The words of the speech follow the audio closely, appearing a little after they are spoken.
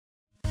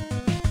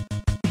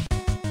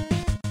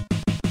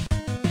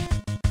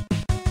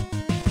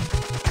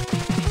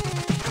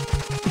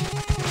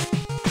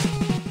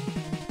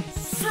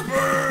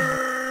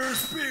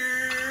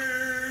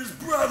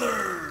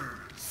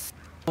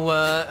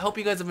hope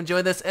you guys have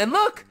enjoyed this. And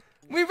look,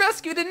 we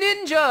rescued a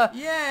ninja.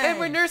 Yay! And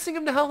we're nursing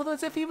him to health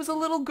as if he was a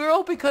little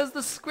girl because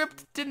the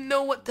script didn't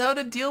know how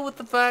to deal with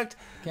the fact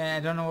Okay, I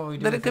don't know what we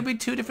do. that it could be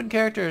 2 different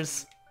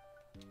characters.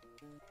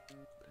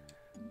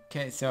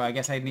 Okay, so I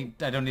guess I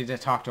don't need to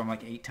talk to him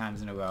like 8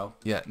 times in a row.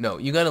 Yeah, no,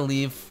 you gotta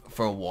leave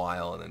for a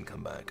while and then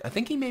come back. I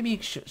think he maybe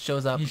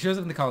shows up. He shows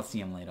up in the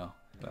Coliseum later,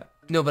 but...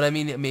 No, but I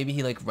mean, maybe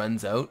he like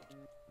runs out.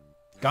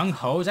 Gung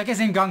Ho? Is that guy's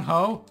name Gung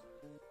Ho?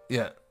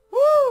 Yeah.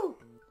 Woo!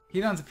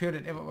 He doesn't appear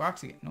at Everett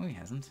Rocks again. No, he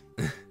hasn't.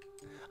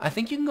 I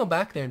think you can go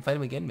back there and fight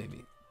him again,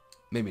 maybe.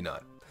 Maybe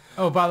not.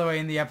 Oh, by the way,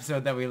 in the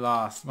episode that we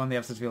lost, one of the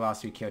episodes we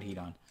lost, we killed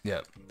Hedon.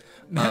 Yeah.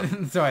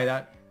 Sorry,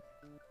 that...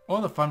 All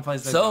the fun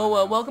places.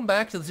 So, welcome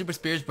back to the Super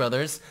Spears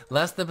Brothers.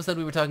 Last episode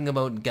we were talking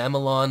about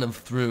Gamelon of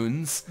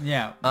Thrones.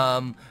 Yeah.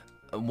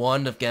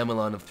 Wand of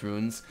Gamelon of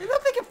Thrones. It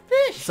looked like a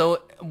fish!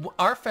 So,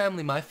 our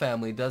family, my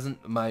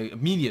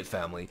immediate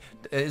family,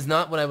 is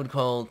not what I would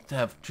call to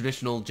have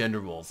traditional gender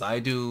roles. I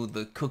do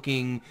the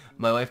cooking,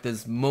 my wife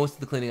does most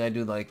of the cleaning, I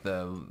do like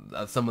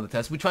some of the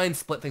tests. We try and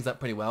split things up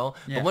pretty well.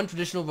 Yeah. But one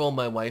traditional role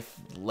my wife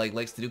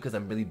likes to do, because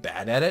I'm really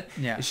bad at it,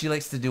 is she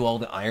likes to do all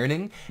the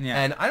ironing.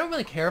 Yeah. And I don't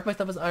really care if my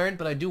stuff is ironed,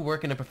 but I do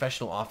work in a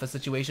professional office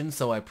situation,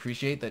 so I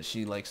appreciate that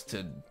she likes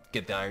to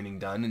get the ironing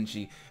done, and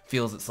she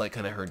feels it's like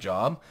kind of her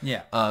job.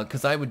 Yeah.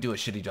 Because I would do a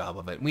shitty job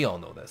of it. We all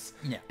know this.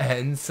 Yeah.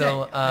 And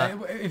so...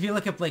 if you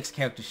look at Blake's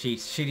character sheet,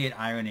 shitty at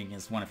ironing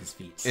is one of his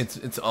feats.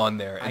 It's on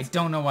there. I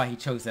don't know why he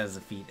chose that as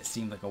a feat. It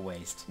seemed like a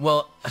waste.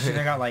 Well... Should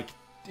have got, like,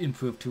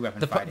 improved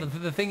 2-weapon fighting.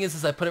 The thing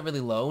is I put it really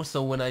low,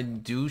 so when I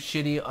do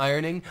shitty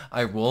ironing,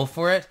 I roll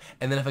for it,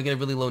 and then if I get a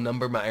really low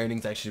number, my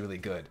ironing's actually really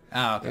good.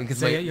 Oh, okay. Because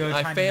So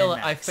I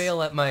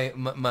fail at my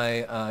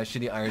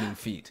shitty ironing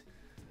feat.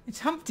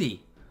 It's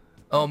Humpty.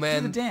 Oh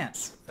man. Do the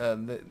dance.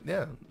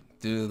 Yeah.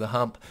 Do the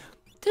hump.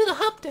 Do the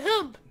hump to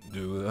hump.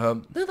 Do the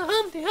hump. Do the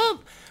hump to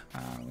hump.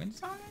 Wind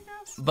song, I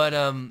guess? But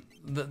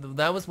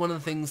that was one of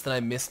the things that I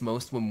missed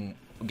most when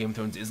Game of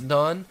Thrones isn't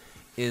on.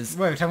 Wait,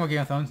 we're talking about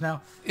Game of Thrones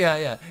now?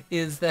 Yeah.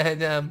 Is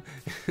that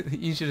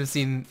you should have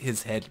seen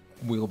his head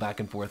wheel back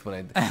and forth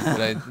when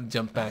I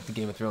jumped back to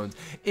Game of Thrones.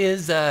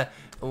 I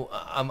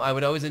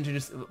would always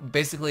introduce,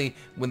 basically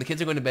when the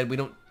kids are going to bed, we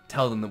don't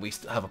tell them that we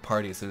have a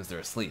party as soon as they're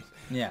asleep.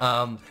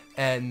 Yeah.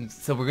 And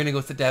so we're gonna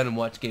go sit down and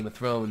watch Game of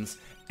Thrones,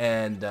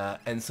 and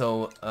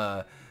so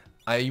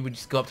I would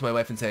just go up to my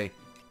wife and say,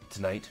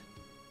 tonight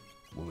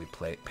will we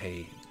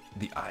pay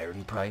the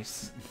iron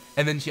price?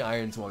 And then she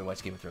irons while we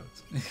watch Game of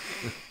Thrones.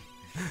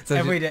 So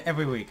every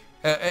week.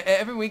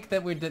 Every week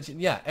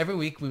that every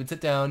week we would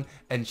sit down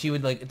and she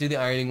would like do the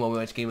ironing while we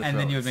watch Game of Thrones. And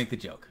then you would make the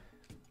joke.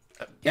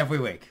 Every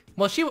week.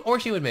 Well, she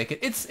would make it.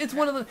 It's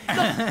one of the.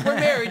 Look, we're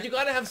married. You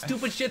gotta have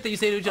stupid shit that you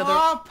say to each other.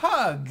 Oh,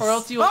 pugs! Or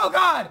else you. Oh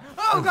God!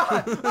 Oh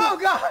God! Oh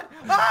God!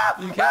 Ah,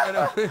 you can't.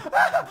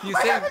 You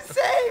I say. haven't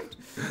saved.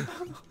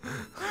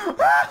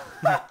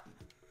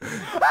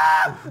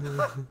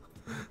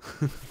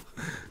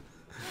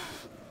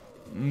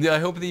 Yeah, I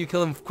hope that you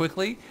kill him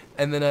quickly,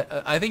 and then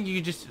I think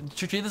you just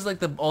treat this like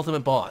the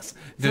ultimate boss.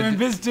 So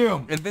Invis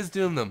Doom. Invis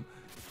Doom them.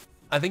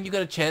 I think you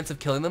got a chance of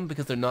killing them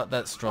because they're not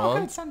that strong. Oh,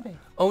 good Sunday.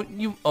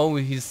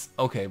 He's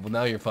okay. Well,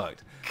 now you're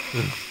fucked.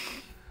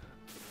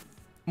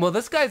 Well,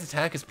 this guy's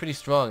attack is pretty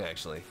strong,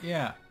 actually.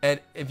 Yeah. And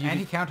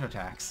he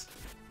counterattacks.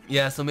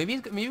 Yeah, so maybe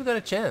you've got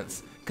a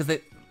chance because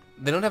they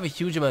don't have a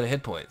huge amount of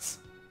hit points.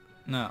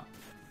 No.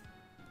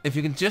 If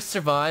you can just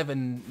survive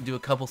and do a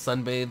couple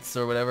sunbathes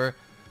or whatever.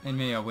 And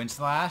maybe a wind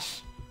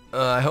slash.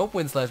 I hope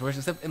wind slash works,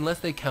 except unless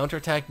they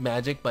counterattack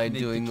magic by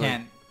doing. They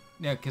can't.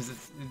 Yeah, because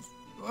it's.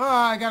 Oh,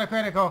 I got a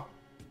critical.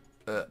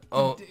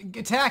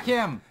 Attack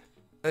him!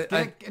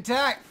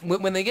 Attack!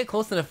 When they get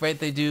close enough, right?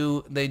 They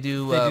do. They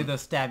do the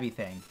stabby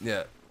thing.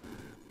 Yeah.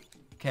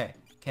 Okay.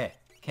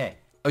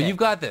 Oh, you've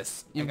got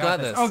this. You've got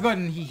this. Oh, good.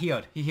 And he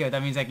healed.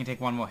 That means I can take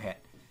one more hit.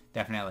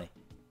 Definitely.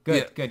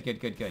 Good.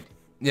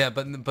 Yeah,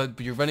 but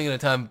you're running out of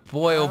time.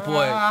 Boy, oh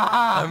boy,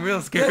 I'm real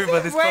scared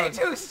about this. Way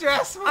too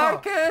stressful. I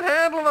can't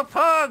handle the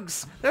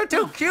pugs. They're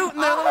too cute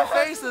in their little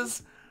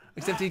faces.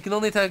 Except he can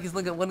only attack. He's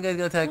looking at one guy's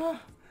gonna attack.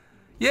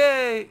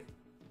 Yay!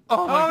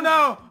 Oh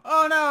no!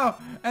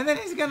 And then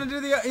he's gonna do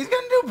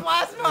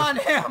plasma on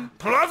him.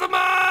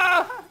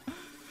 Plasma!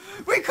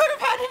 We could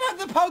have had him have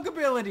the poke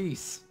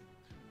abilities.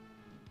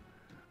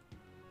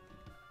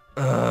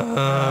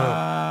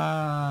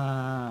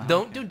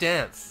 Don't do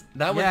dance.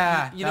 That was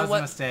a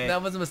mistake.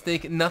 That was a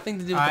mistake. Nothing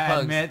to do with the pugs.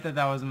 I admit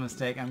that was a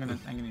mistake. I'm gonna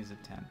use a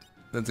tent.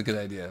 That's a good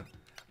idea.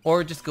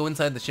 Or just go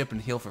inside the ship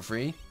and heal for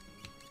free.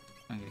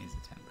 I'm gonna use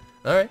a tent.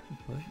 All right.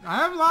 I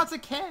have lots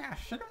of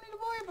cash. I don't need to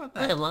worry about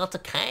that. I have lots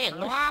of cash.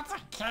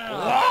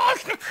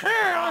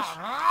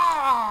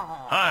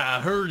 Hi,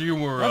 I heard you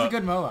were. That's a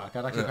good Moloch.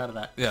 I'd actually proud of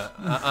that. Yeah,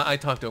 I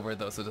talked over it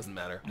though, so it doesn't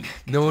matter.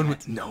 No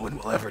one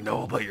will ever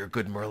know about your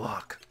good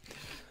Murloc.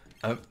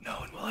 No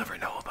one will ever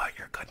know about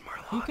your good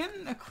Murloc. Who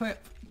can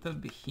equip the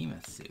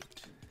behemoth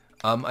suit?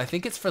 I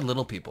think it's for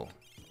little people.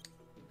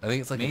 I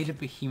think it's like made of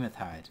behemoth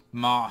hide,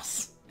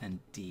 moss, and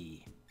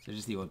D. So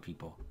just the old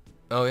people.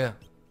 Oh yeah.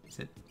 Is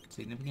it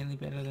significantly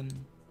better than?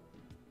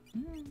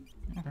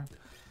 Okay.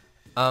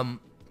 I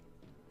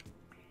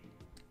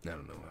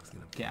don't know what I was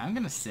gonna... Okay, I'm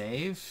gonna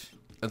save.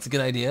 That's a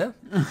good idea.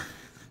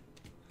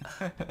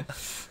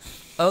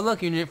 Oh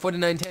look, you're at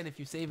 49:10. If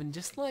you save in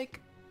just like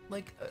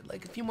a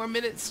few more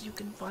minutes, you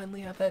can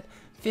finally have that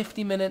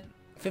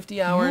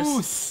 50 hours.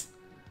 Moose.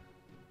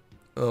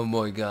 Oh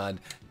my god.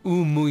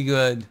 Ooh, muy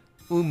good.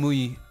 Ooh,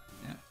 muy.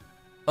 Yeah.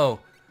 Oh,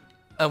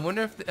 I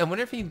wonder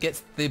if he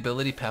gets the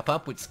ability pep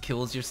up, which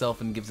kills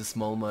yourself and gives a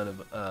small amount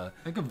of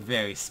Like a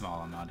very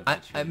small amount of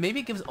HP. maybe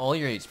it gives all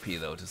your HP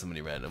though to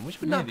somebody random,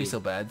 which would not be Maybe. so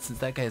bad since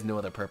that guy has no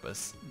other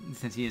purpose.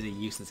 Since he is a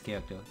useless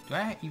character. Do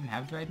I even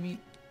have dried meat?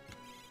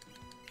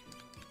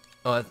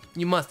 Oh,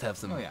 you must have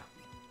some. Oh yeah.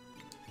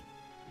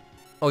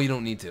 Oh, you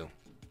don't need to.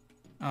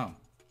 Oh.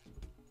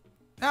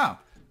 Oh.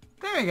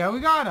 There we go. We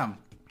got him.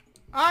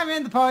 I'm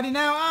in the party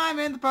now. I'm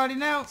in the party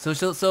now. So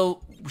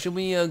should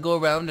we go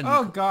around and?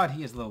 Oh god,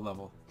 he is low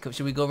level.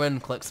 Should we go around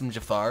and collect some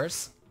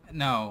Jafars?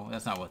 No,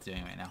 that's not worth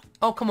doing right now.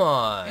 Oh come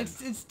on!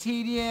 It's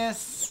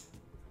tedious.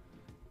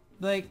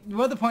 Like,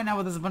 we're at the point now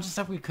where there's a bunch of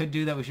stuff we could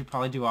do that we should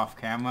probably do off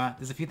camera.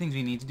 There's a few things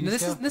we need to do.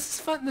 This is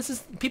fun.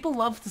 People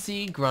love to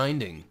see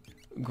grinding.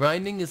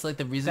 Grinding is like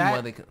the reason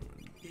why they.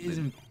 Is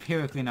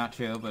empirically not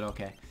true, but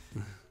okay.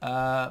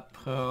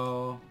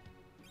 Pro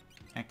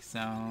X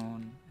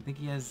Zone. I think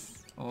he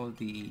has all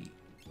the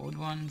old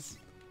ones.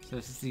 So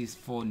it's just these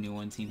 4 new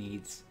ones he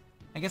needs.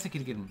 I guess I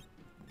could give him.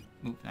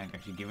 Oop, I can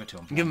actually give it to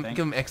him. Give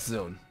him X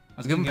Zone.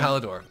 Give him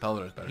Palador.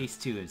 Palador's better.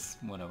 Haste 2 is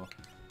whatever.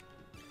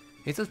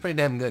 Haste 2 is pretty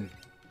damn good.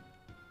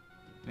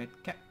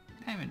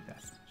 Diamond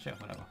Vest. Sure,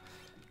 whatever.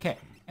 Okay,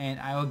 and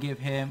I will give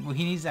him. Well,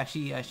 he needs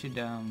actually. I should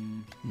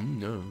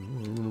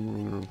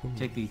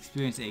take the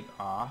experience egg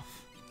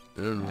off.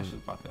 I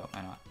should pop it up.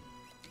 Why not?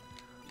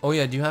 Oh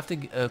yeah, do you have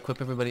to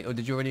equip everybody? Oh,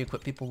 did you already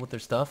equip people with their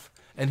stuff?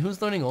 And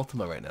who's learning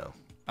Ultima right now?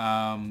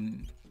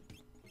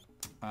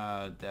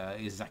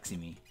 Is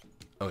Zaximi.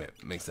 Okay,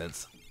 makes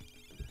sense.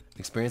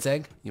 Experience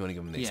egg? You want to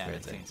give him the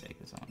experience egg? Experience egg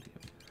is what I want to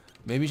give him.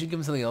 Maybe you should give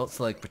him something else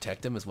to like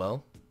protect him as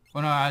well.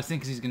 Well, no, I was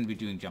thinking because he's going to be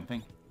doing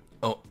jumping.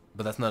 Oh,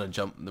 but that's not a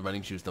jump. The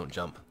running shoes don't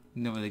jump.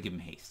 No, they give him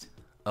haste.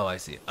 Oh, I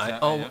see.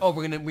 So,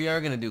 we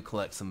are gonna do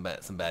collect some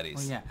baddies.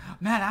 Oh yeah,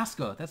 Mad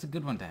Asco. That's a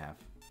good one to have.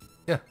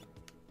 Yeah.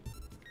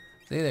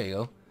 See, there you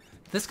go.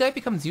 This guy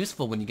becomes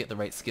useful when you get the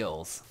right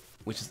skills,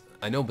 which is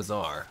I know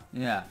bizarre.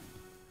 Yeah.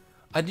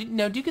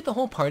 Now, do you get the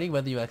whole party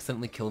whether you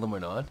accidentally kill them or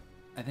not?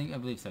 I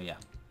believe so. Yeah.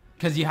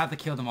 Because you have to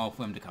kill them all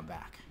for him to come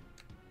back.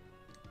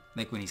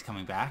 Like when he's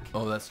coming back.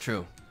 Oh, that's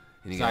true.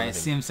 So I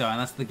assume so,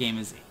 unless the game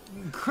is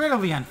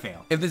incredibly unfair.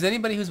 If there's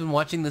anybody who's been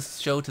watching this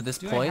show to this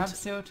point... Do I have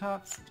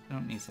Ceratops? I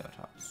don't need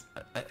Ceratops.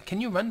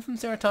 Can you run from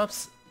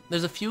Ceratops?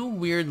 There's a few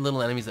weird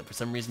little enemies that for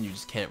some reason you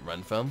just can't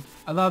run from.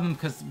 I love them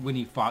because when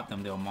you fought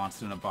them, they were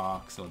monster in a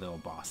box or they were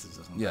bosses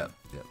or something. Yeah,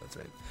 that's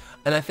right.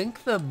 And I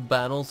think the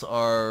battles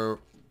are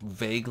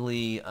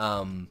vaguely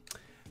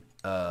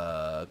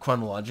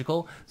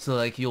chronological. So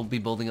like you'll be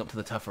building up to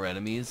the tougher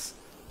enemies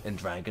and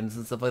dragons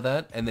and stuff like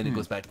that, and then it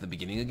goes back to the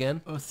beginning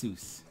again.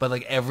 Osus. But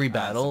like every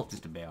battle,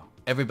 just a bear.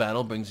 Every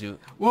battle brings you.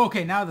 Whoa,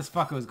 okay, now this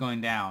fucker is going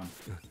down.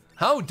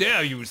 How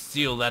dare you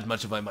steal that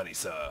much of my money,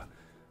 sir?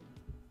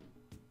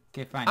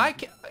 Okay, fine.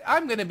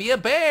 I'm gonna be a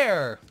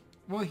bear.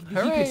 Well, he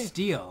could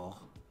steal,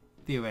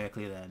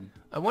 theoretically. Then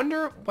I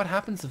wonder what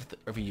happens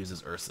if he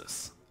uses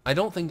Ursus. I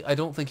don't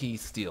think he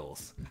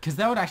steals. Because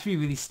that would actually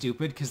be really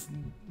stupid. Because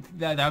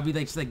that would be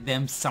like just like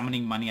them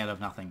summoning money out of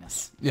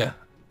nothingness. Yeah.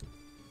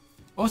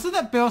 Also,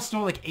 that bill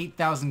stole like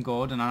 8,000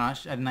 gold, and I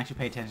didn't actually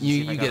pay attention.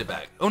 You get it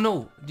back. Oh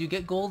no! Do you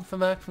get gold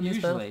from this battle?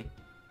 Usually.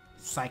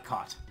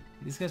 Psychot.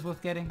 These guys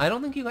worth getting? I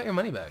don't think you got your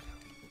money back.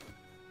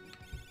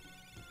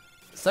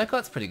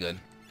 Psychot's pretty good.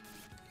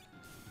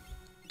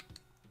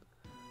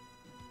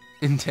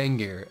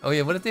 Intangir. Oh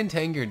yeah, what does the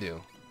Intangir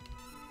do?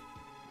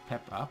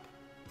 Pep up.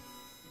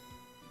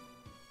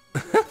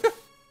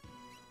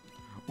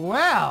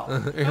 Well!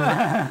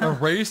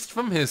 Erased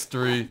from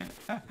history.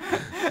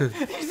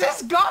 He's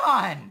just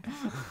gone!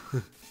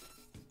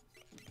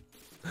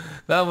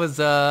 That was,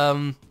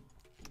 a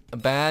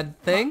bad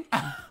thing?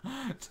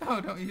 No,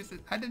 don't use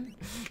it. I didn't...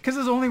 Because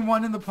there's only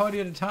one in the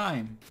party at a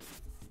time.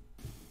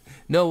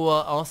 No,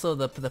 also,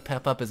 the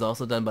pep up is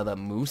also done by that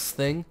moose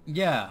thing.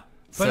 Yeah.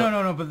 But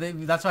no, but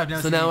that's why I've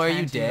never seen. So now are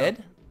you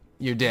dead?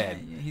 You're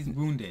dead. Yeah, he's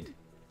wounded.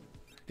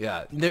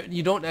 Yeah,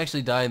 you don't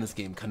actually die in this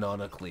game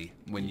canonically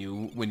when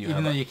you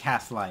even though you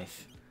cast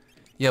life.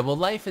 Yeah, well,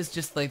 life is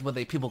just like what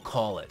people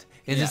call it.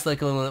 It's just like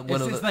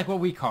it's like what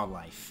we call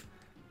life.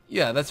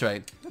 Yeah, that's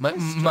right.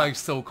 My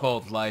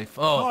so-called life.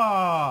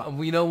 Oh,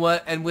 you know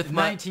what? And with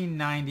my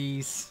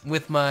 1990s,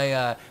 with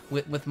my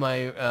with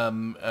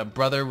my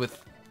brother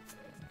with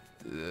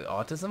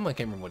autism. I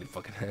can't remember what he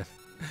fucking had.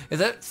 Is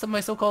that my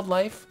so-called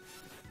life?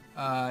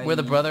 Where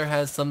the brother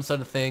has some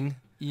sort of thing.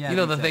 Yeah, you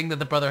know the thing that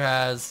the brother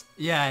has.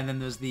 Yeah, and then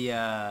there's the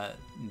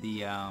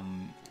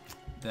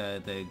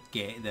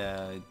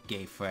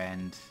gay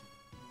friend.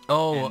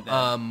 Oh,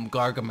 and,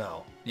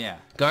 Gargamel. Yeah.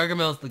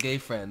 Gargamel's the gay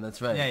friend.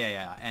 That's right.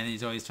 Yeah. And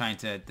he's always trying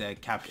to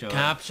capture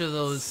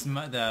those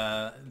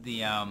the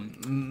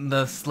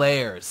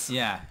Slayers.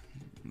 Yeah.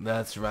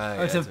 That's right.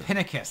 Oh, it's a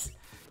pinnacus.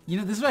 You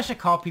know, this is what I should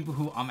call people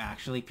who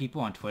actually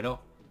people on Twitter.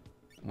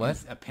 What?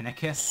 It's a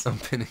pinnacus. A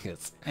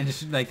pinnacus. And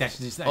just like that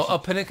should just. A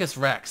pinnacus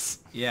Rex.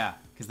 Yeah,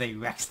 because they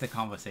wrecks the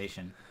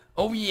conversation.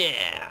 Oh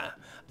yeah.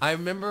 I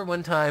remember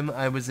one time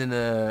I was in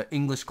a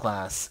English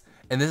class,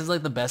 and this is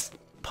like the best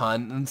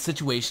pun, and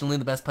situationally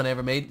the best pun I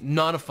ever made.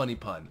 Not a funny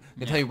pun. I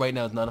can tell you right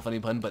now it's not a funny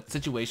pun, but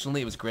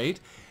situationally it was great.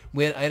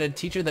 I had a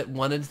teacher that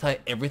wanted to tie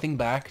everything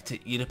back to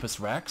Oedipus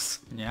Rex.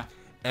 Yeah.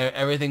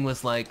 Everything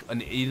was like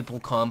an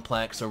Oedipal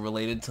complex or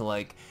related to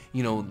like,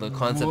 you know, the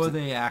concepts. Were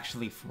they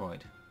actually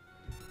Freud?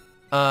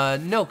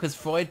 No, because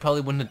Freud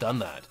probably wouldn't have done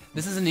that.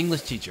 This is an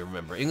English teacher,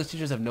 remember. English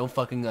teachers have no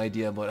fucking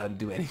idea about how to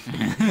do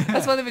anything.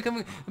 That's why they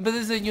become. But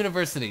this is a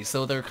university,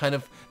 so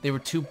they were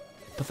too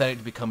pathetic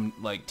to become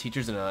like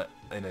teachers in a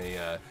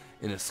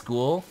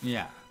school.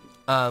 Yeah.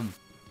 So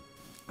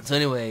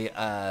anyway,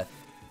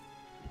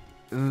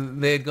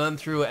 they had gone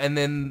through, and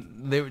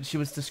then she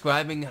was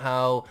describing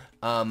how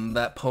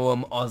that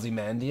poem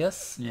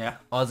Ozymandias. Yeah.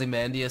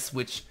 Ozymandias,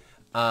 which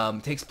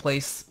takes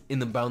place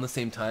in around the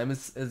same time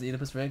as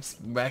Oedipus Rex,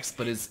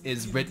 but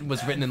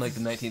was written in like the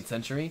 19th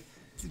century.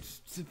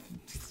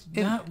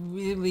 Not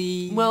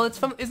really. Well, it's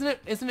from isn't it?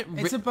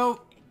 It's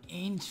about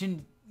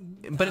ancient.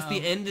 But it's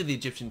the end of the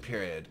Egyptian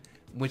period,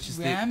 which is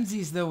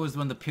Ramses though was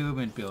one of the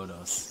pyramid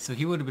builders, so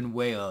he would have been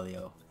way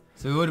earlier.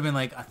 So it would have been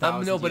like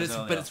 1,000 no, but years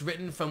earlier. it's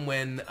written from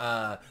when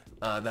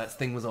that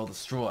thing was all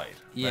destroyed. Right?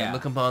 Yeah.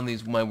 Look upon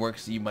my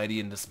works, ye mighty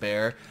in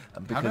despair.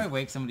 How do I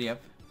wake somebody up?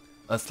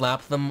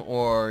 Slap them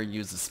or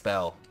use a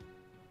spell,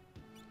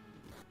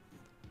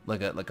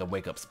 like a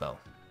wake up spell.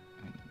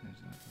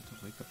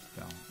 It's a wake up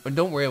spell. But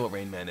don't worry about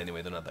Rain Man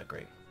anyway; they're not that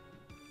great.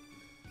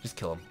 Just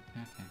kill them.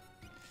 Okay.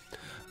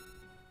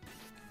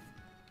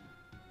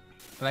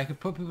 But I could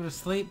put people to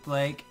sleep,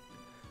 Blake.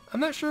 I'm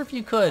not sure if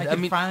you could. I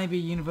could finally be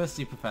a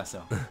university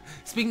professor.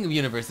 Speaking of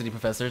university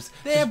professors,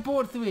 they're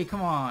board 3.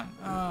 Come on.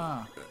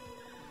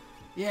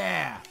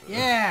 Yeah.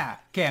 Yeah.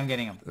 Okay, I'm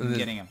getting him.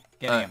 Getting him.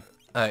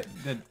 Alright.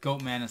 The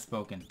goat man has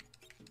spoken.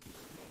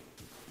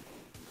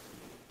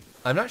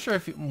 I'm not sure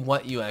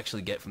what you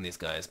actually get from these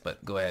guys,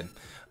 but go ahead.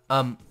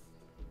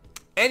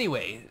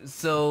 Anyway,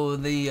 so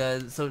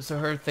the so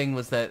her thing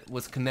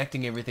was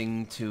connecting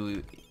everything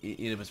to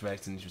Oedipus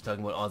Rex, and she was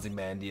talking about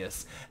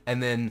Ozymandias,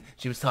 and then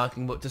she was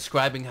talking about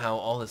describing how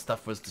all his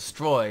stuff was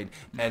destroyed,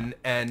 and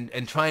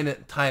trying to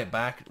tie it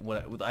back.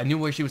 I knew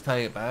where she was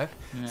tying it back,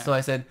 so I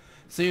said,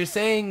 "So you're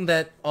saying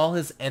that all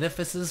his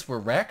edifices were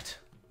wrecked?"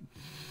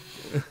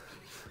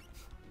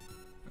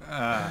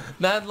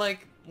 Not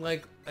like,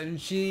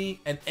 and she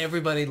and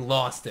everybody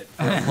lost it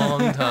for a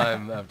long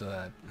time after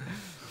that.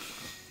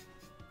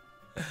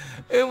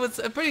 It was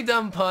a pretty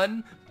dumb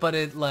pun, but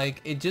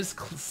it just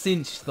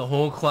cinched the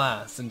whole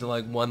class into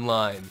like one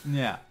line.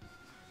 Yeah.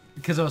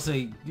 Because also,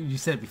 you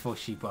said it before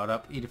she brought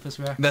up Oedipus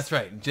Rex. That's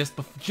right, just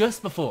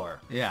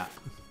before. Yeah.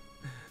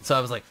 So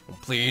I was like, well,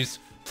 please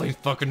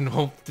fucking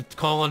hope to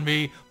call on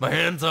me, my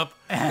hands up.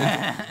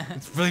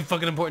 It's really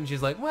fucking important.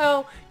 She's like,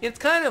 well, it's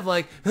kind of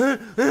like... A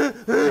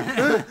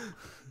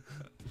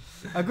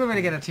good way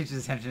to get a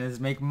teacher's attention is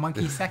make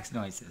monkey sex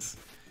noises.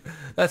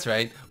 That's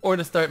right. Or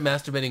to start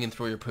masturbating and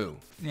throw your poo.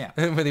 Yeah.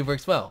 It really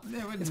works well.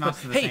 It's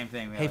most of the same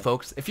thing, really. Hey,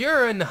 folks, if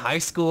you're in high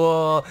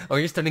school or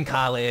you're studying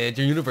college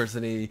or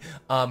university,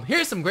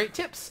 here's some great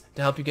tips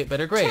to help you get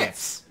better grades.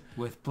 Tips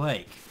with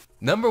Blake.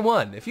 Number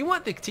 1, if you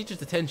want the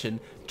teacher's attention,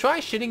 try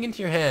shitting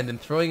into your hand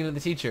and throwing it at the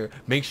teacher.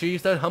 Make sure you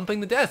start humping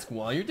the desk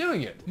while you're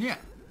doing it. Yeah.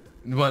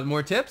 You want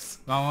more tips?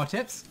 Want more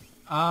tips?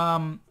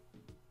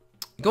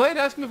 Go ahead,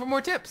 ask me for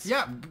more tips.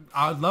 Yeah,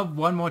 I'd love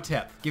one more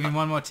tip. Give me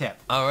one more tip.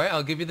 All right,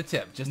 I'll give you the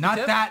tip. Just Not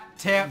the tip? that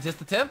tip. Just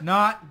the tip?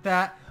 Not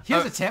that.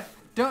 Here's a tip.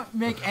 Don't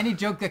make any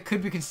joke that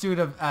could be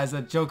construed as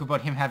a joke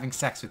about him having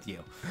sex with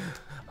you.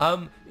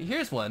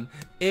 Here's one.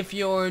 If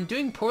you're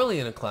doing poorly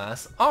in a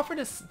class, offer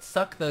to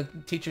suck the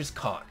teacher's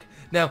cock.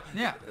 Now,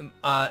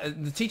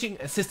 the teaching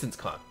assistant's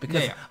cock,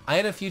 because I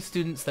had a few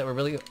students that were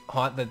really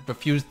hot that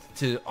refused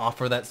to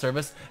offer that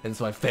service, and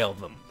so I failed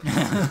them.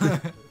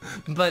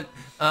 But,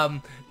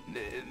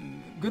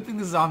 good thing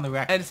this is on the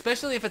record. and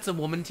especially if it's a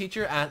woman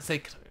teacher,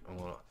 say, I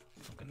want to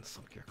fucking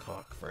suck your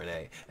cock for an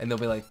A. And they'll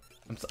be like,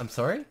 I'm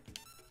sorry?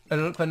 I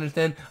don't quite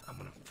understand. I'm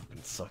going to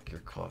fucking suck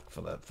your cock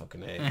for that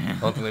fucking A.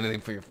 I'll do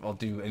anything for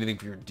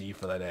your D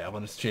for that A. I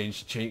want to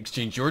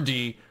exchange your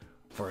D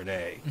for an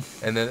A.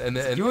 And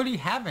then you already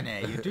have an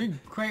A. You're doing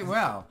quite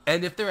well.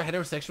 And if they're a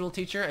heterosexual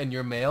teacher and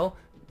you're male,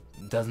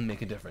 doesn't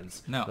make a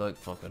difference. No. They're like,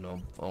 fucking,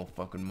 oh,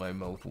 fucking my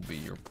mouth will be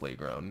your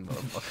playground,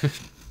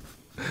 motherfucker.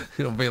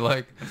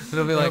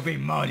 It'll be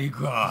Mardi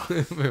Gras.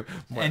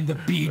 And the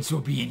beads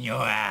will be in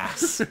your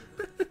ass.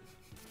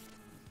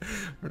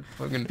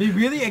 Fucking... Be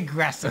really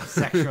aggressive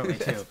sexually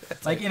too,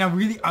 like in a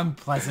really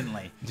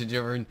unpleasantly. Did you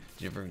ever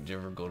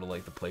go to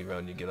like the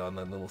playground? You get on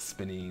that little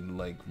spinny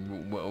like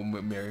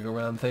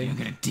merry-go-round thing. I'm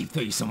gonna deep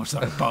throw you so much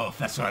like both.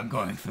 That's what I'm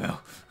going through.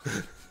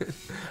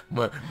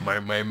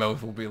 my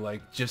mouth will be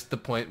like just the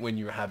point when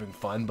you're having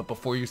fun, but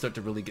before you start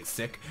to really get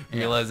sick,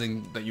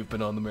 realizing that you've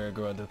been on the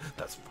merry-go-round.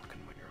 That's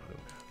fucking when you're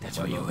That's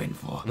what you're in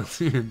for. That's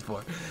what you're in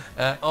for.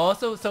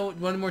 Also, so you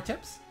want any more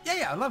tips?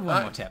 Yeah, I love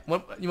one more tip.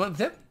 You want a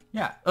tip?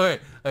 Yeah. All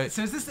right.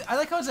 So is this? I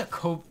like how it's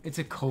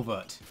a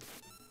covert.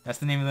 That's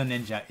the name of the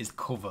ninja. Is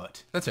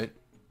covert. That's right.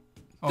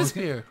 Oh,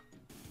 Disappear.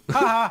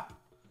 Haha!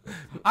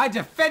 I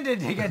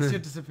defended against your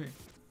disappear.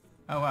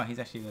 Oh wow, he's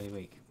actually really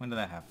weak. When did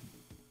that happen?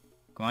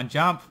 Go on,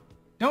 jump!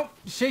 Don't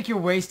shake your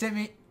waist at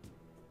me.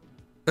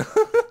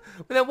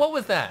 Now, what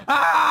was that?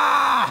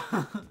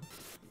 Ah!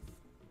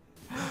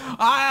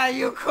 Ah!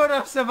 You could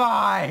have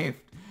survived.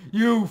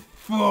 You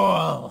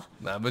fool!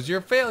 That was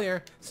your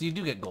failure. So you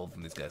do get gold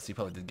from these guys. So you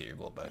probably did get your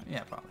gold back.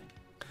 Yeah,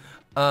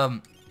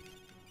 probably.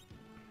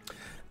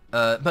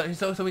 But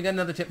so we got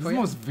another tip This for is the you.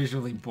 most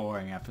visually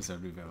boring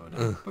episode we've ever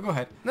done. But go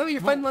ahead. No,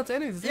 you're fighting lots of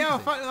enemies. It's Yeah, we're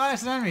interesting. fighting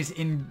lots of enemies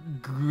in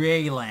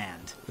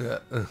Greyland. Yeah.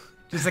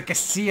 Just like a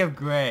sea of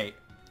grey.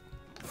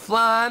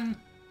 Flan.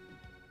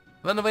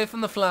 Run away from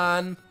the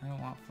flan. I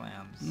don't want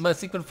flams. My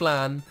secret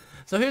flan.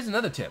 So here's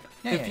another tip.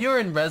 Yeah, if you're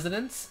in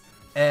residence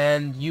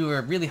and you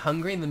are really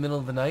hungry in the middle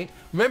of the night,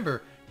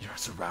 remember, you're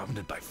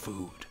surrounded by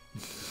food.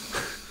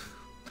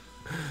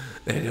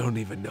 They don't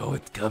even know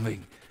it's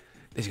coming.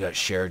 They've got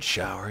shared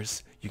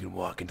showers. You can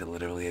walk into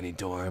literally any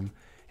dorm.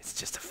 It's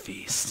just a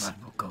feast. Blood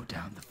will go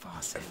down the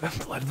faucet.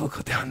 Blood will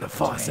go down the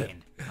faucet.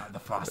 Drain. Not the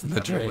faucet. The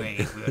The drain. drain.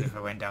 If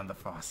it went down the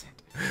faucet.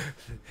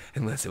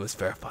 Unless it was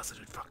Fair Faucet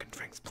who fucking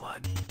drinks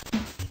blood.